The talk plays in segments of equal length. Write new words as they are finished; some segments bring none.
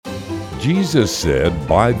Jesus said,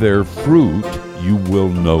 by their fruit you will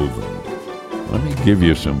know them. Let me give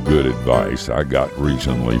you some good advice I got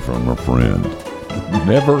recently from a friend.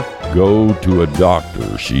 Never go to a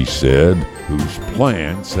doctor, she said, whose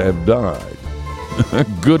plants have died.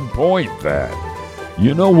 Good point, that.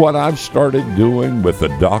 You know what I've started doing with the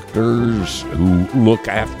doctors who look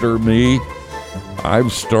after me?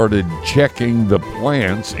 I've started checking the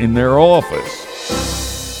plants in their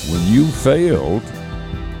office. When you failed,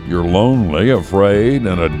 you're lonely, afraid,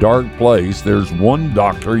 in a dark place, there's one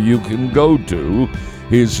doctor you can go to.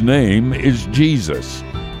 His name is Jesus,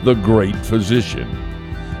 the great physician.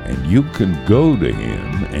 And you can go to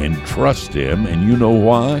him and trust him, and you know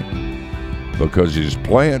why? Because his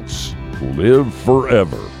plants live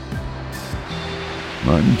forever.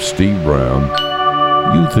 I'm Steve Brown.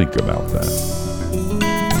 You think about that.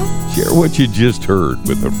 Share what you just heard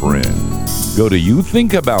with a friend. Go to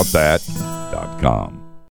youthinkaboutthat.com.